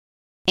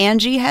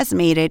Angie has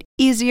made it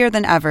easier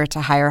than ever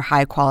to hire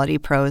high-quality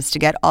pros to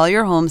get all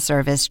your home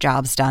service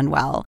jobs done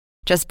well.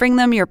 Just bring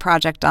them your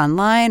project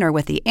online or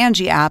with the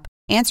Angie app,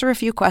 answer a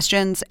few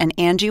questions, and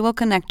Angie will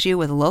connect you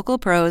with local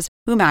pros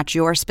who match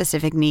your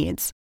specific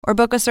needs. Or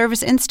book a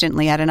service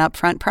instantly at an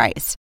upfront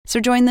price. So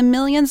join the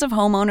millions of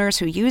homeowners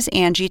who use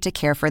Angie to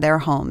care for their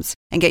homes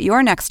and get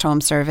your next home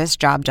service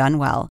job done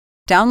well.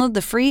 Download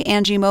the free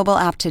Angie mobile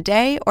app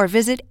today or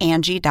visit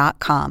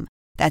Angie.com.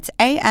 That's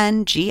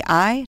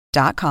ANGI.com.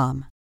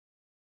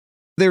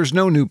 There's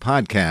no new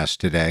podcast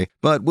today,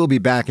 but we'll be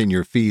back in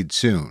your feed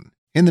soon.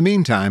 In the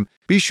meantime,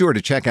 be sure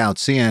to check out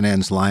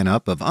CNN's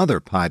lineup of other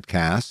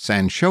podcasts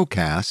and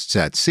showcasts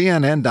at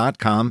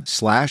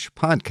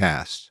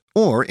cnn.com/podcasts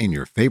or in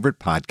your favorite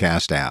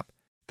podcast app.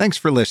 Thanks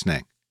for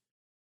listening.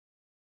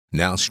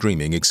 Now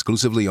streaming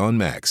exclusively on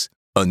Max,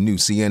 a new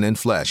CNN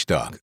flash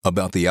doc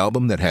about the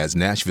album that has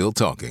Nashville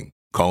talking,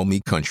 Call Me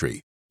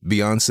Country.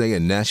 Beyoncé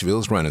and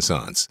Nashville's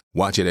Renaissance.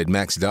 Watch it at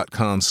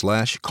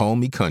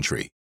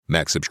max.com/callmecountry.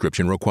 Max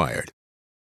subscription required.